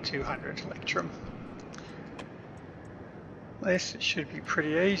 Ah, we got 200 electrum. This should be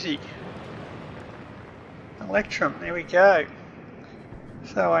pretty easy. Electrum, there we go.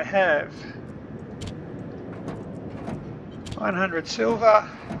 So I have 100 silver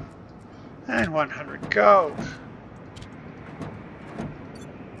and 100 gold.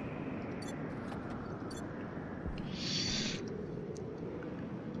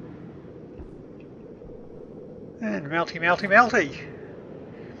 And melty, melty, melty.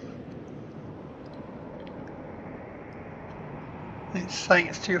 It's saying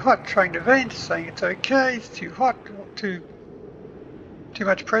it's too hot, trying to vent, saying it's okay, it's too hot, too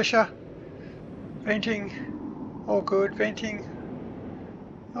much pressure. Venting, all good, venting,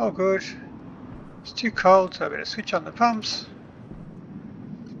 all good. It's too cold, so I better switch on the pumps.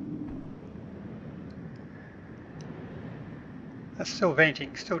 That's still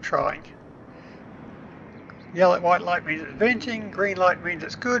venting, still trying. Yellow, white light means it's venting, green light means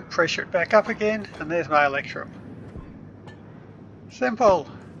it's good, pressure it back up again, and there's my electrum. Simple.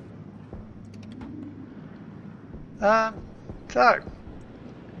 So,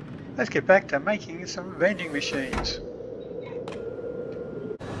 let's get back to making some vending machines.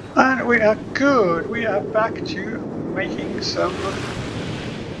 And we are good, we are back to making some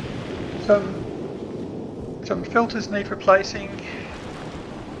filters need replacing.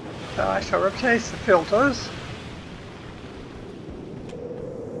 I shall replace the filters.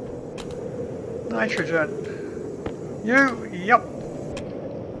 Nitrogen. Yup.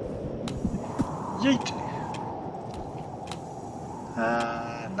 Yeet.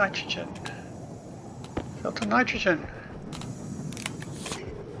 Nitrogen. Filter nitrogen.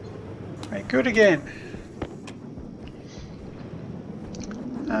 Very good again.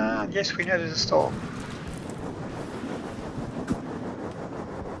 Yes, we know there's a storm.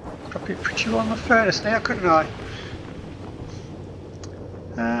 Probably put you on the furnace now, couldn't I?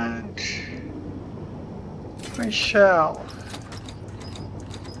 And we shall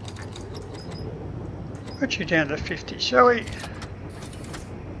put you down to 50, shall we?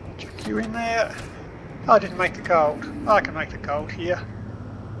 Chuck you in there. I didn't make the gold. I can make the gold here.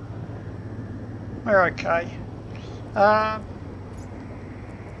 We're okay.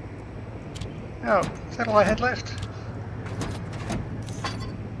 Oh, is that all I had left?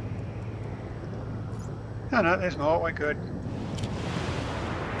 Oh no, there's more, we're good.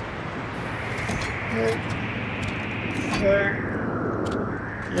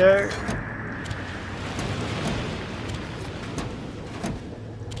 You.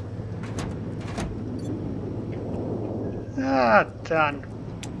 Ah, done.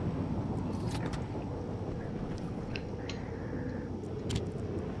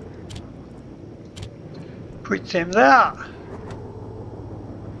 Put them there. How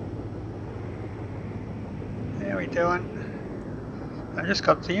are we doing? I just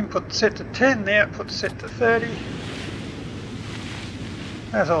got the input set to 10, the output set to 30.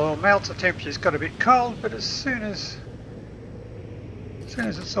 As all melts, the temperature's got a bit cold, but as soon as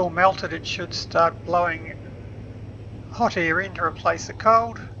it's all melted, it should start blowing hot air in to replace the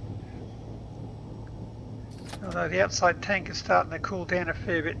cold. Although the outside tank is starting to cool down a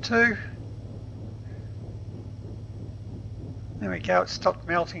fair bit too. There we go, it's stopped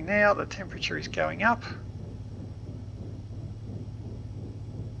melting now, the temperature is going up.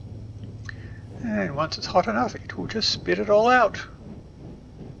 And once it's hot enough, it will just spit it all out.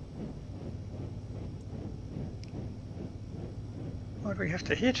 What do we have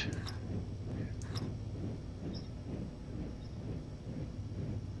to hit?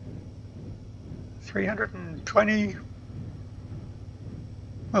 $320.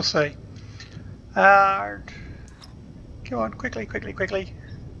 We'll see. Come on, quickly.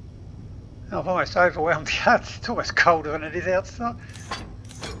 Oh, I've almost overwhelmed the earth. It's almost colder than it is outside.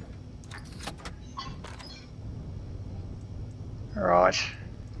 Right,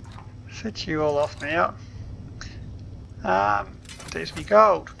 set you all off now. There's me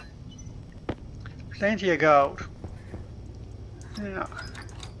gold. Plenty of gold. Now,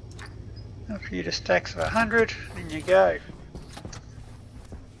 after you to stacks of 100, in you go.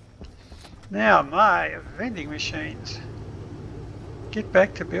 Now my vending machines. Get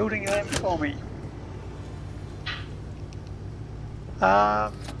back to building them for me. I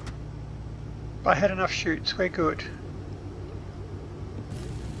had enough chutes, we're good.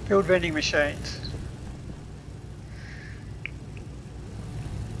 Build vending machines.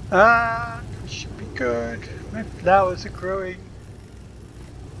 Should be good. My flowers are growing.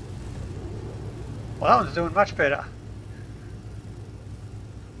 Well, that one's doing much better.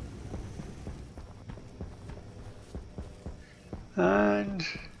 And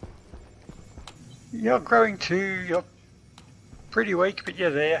you're growing too. pretty weak, but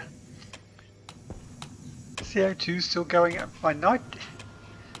you're there. CO2 still going up. Wasn't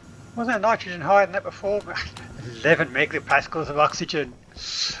there nitrogen higher than that before? 11 megapascals of oxygen.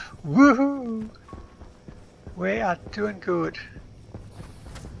 Woohoo! We are doing good.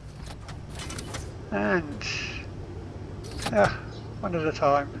 And one at a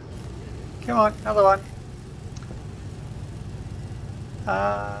time. Come on, another one.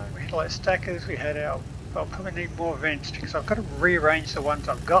 We had like stackers. We had our. I'll probably need more vents because I've got to rearrange the ones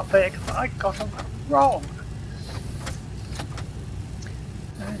I've got there because I got them wrong.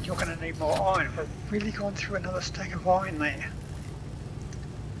 And you're going to need more iron. We've really gone through another stack of iron there.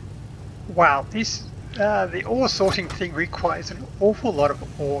 Wow, this the ore sorting thing requires an awful lot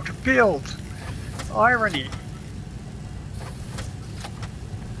of ore to build. Irony.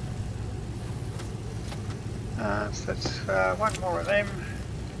 So that's one more of them.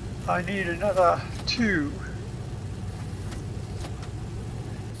 I need another 2.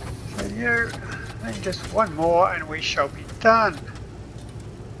 So you, and just one more and we shall be done.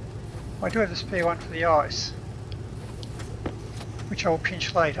 I do have the spare one for the ice, which I'll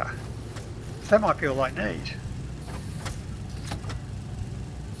pinch later. So that might be all I need.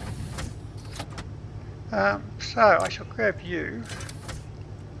 So I shall grab you.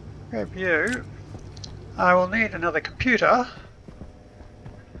 I will need another computer.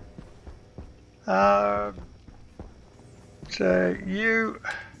 So you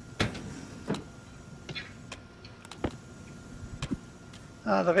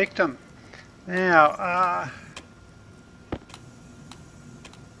are the victim. Now,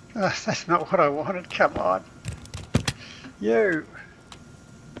 that's not what I wanted. Come on. You.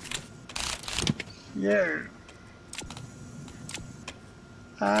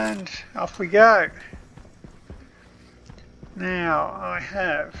 And off we go. Now I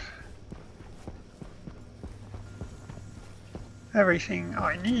have everything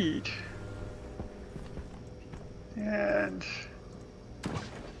I need. And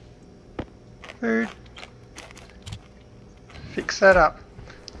food. Fix that up.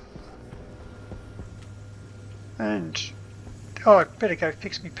 And oh, I better go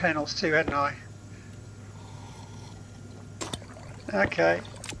fix my panels too, hadn't I? Okay.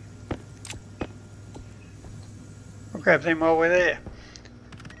 We'll grab them while we're there.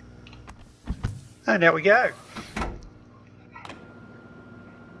 And out we go.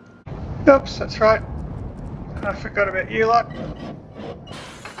 Oops, that's right. I forgot about you lot.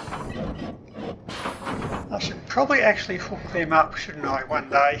 I should probably actually hook them up, shouldn't I, one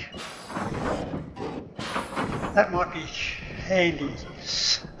day? That might be handy.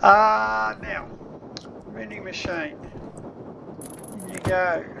 Now, vending machine. In you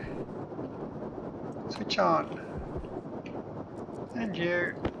go. Switch on. And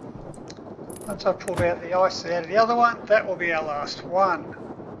you. Once I pulled out the ice out of the other one, that will be our last one.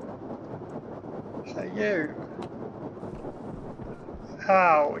 So you.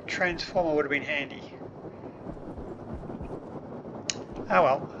 Oh, a transformer would have been handy. Oh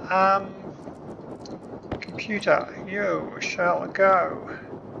well. Computer, you shall go.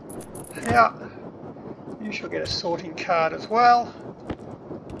 Yeah. You shall get a sorting card as well.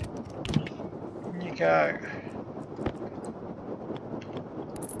 In you go.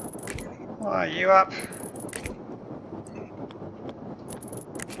 Why are you up?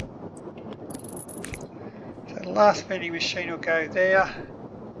 So the last vending machine will go there.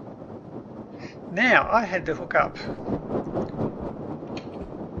 Now I had to hook up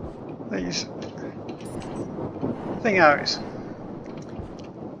these thingos.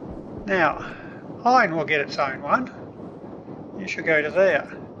 Now, iron will get its own one. You should go to there.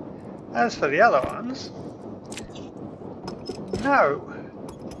 As for the other ones, no,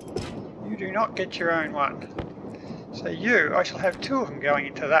 you do not get your own one. So you, I shall have 2 of them going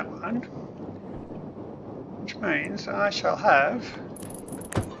into that one, which means I shall have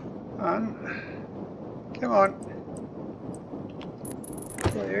one, come on,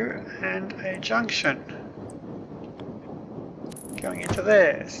 2 and a junction going into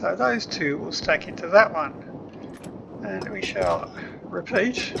there. So those 2 will stack into that one, and we shall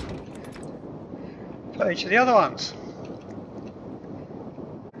repeat for each of the other ones.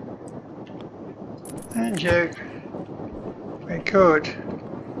 And you, we're good.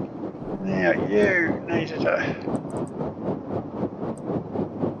 Now you needed to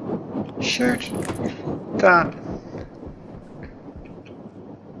shoot, done.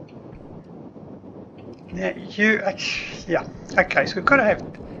 Now you, yeah, okay, so we've got to have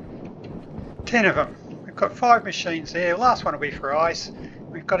 10 of them. We've got 5 machines there, the last one will be for ice.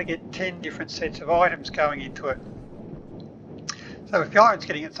 We've got to get 10 different sets of items going into it. So if the iron's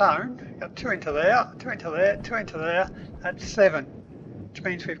getting its own, we've got 2 into there, 2 into there, 2 into there, at 7, which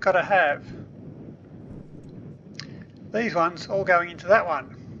means we've got to have these ones all going into that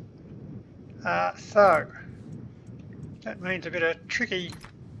one. So that means a bit of tricky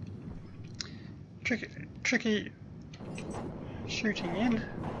shooting in.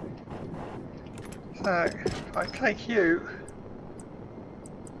 So if I take you,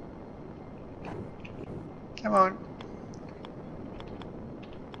 come on,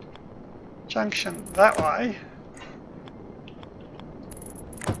 junction that way,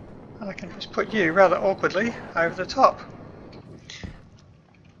 I can just put you rather awkwardly over the top.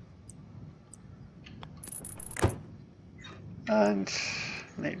 And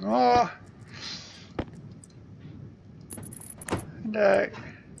need more. And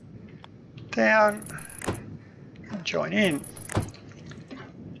down and join in.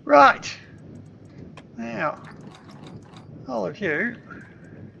 Right. Now, all of you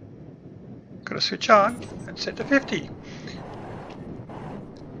got to switch on and set to 50.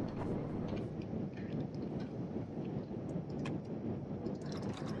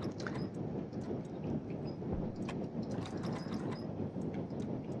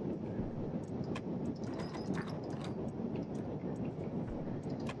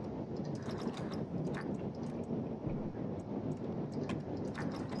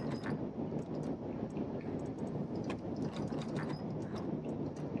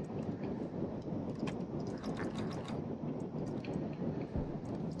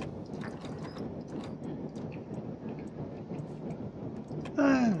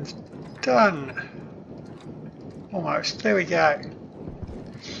 And done. Almost. There we go.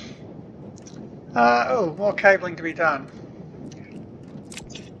 Oh, more cabling to be done.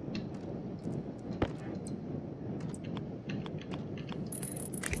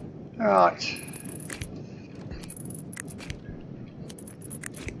 Right.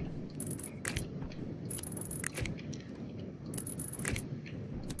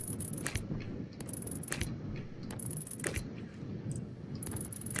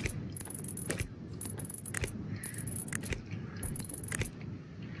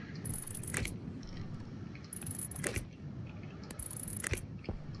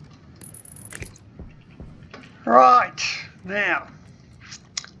 Right, now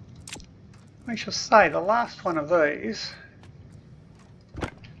we shall say the last one of these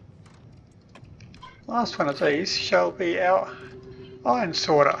shall be our iron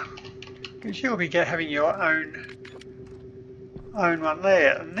sorter, because you'll be having your own one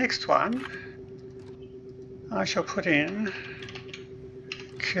there. The next one I shall put in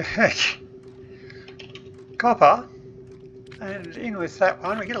copper, and in with that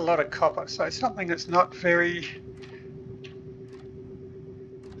one we get a lot of copper, so something that's not very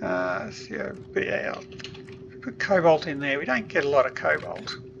put cobalt in there. We don't get a lot of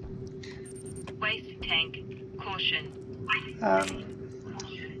cobalt. Waste tank. Caution.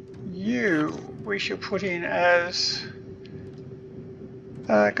 You we shall put in as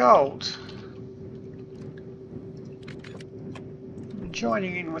gold.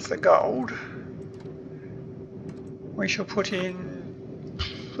 Joining in with the gold, we shall put in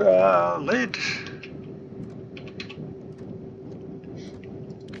lead.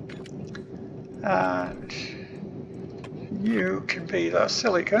 And you can be the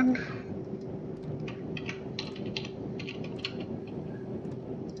silicon.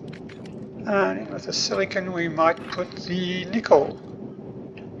 And in with the silicon we might put the nickel.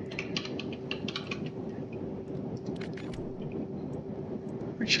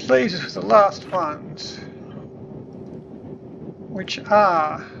 Which leaves us with the last ones, which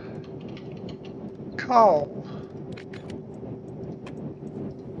are coal,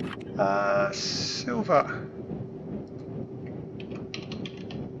 silver,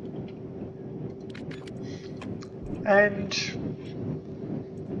 and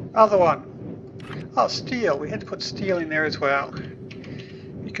other one. Oh, steel. We had to put steel in there as well,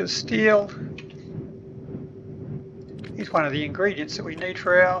 because steel is one of the ingredients that we need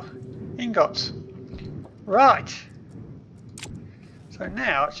for our ingots. Right. So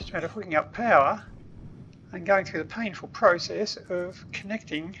now it's just a matter of hooking up power and going through the painful process of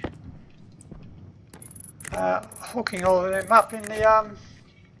connecting, hooking all of them up in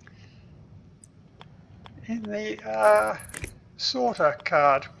the sorter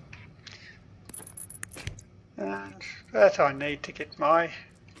card. And that I need to get I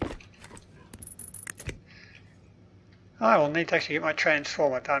will need to actually get my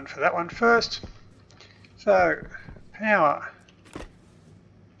transformer done for that one first. So power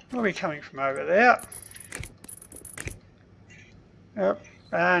will be coming from over there. Yep.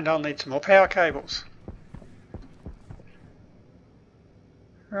 And I'll need some more power cables.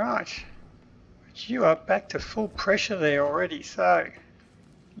 Right, you are back to full pressure there already, so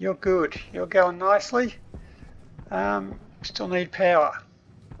you're good. You're going nicely. Still need power.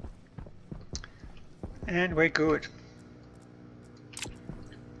 And we're good.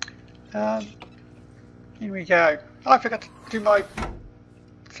 Here we go. I forgot to do my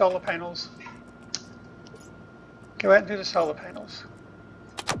solar panels. Go out and do the solar panels.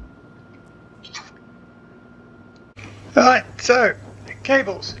 Alright, so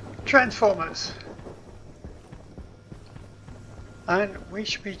cables, transformers. And we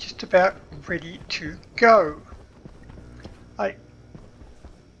should be just about ready to go.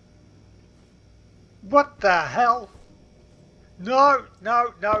 What the hell? No,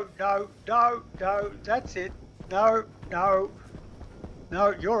 no, no, no, no, no, that's it. No, no,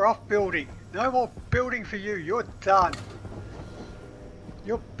 no, you're off building. No more building for you, you're done.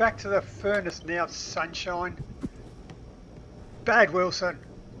 You're back to the furnace now, sunshine. Bad Wilson.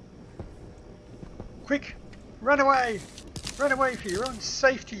 Quick, run away. Run away for your own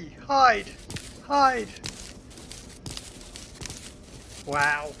safety. Hide. Hide.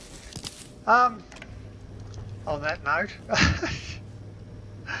 Wow. On that note.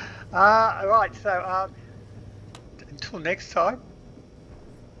 Right, so until next time.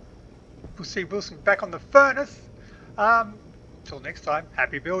 We'll see Wilson back on the furnace. Until next time,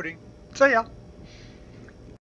 happy building. See ya.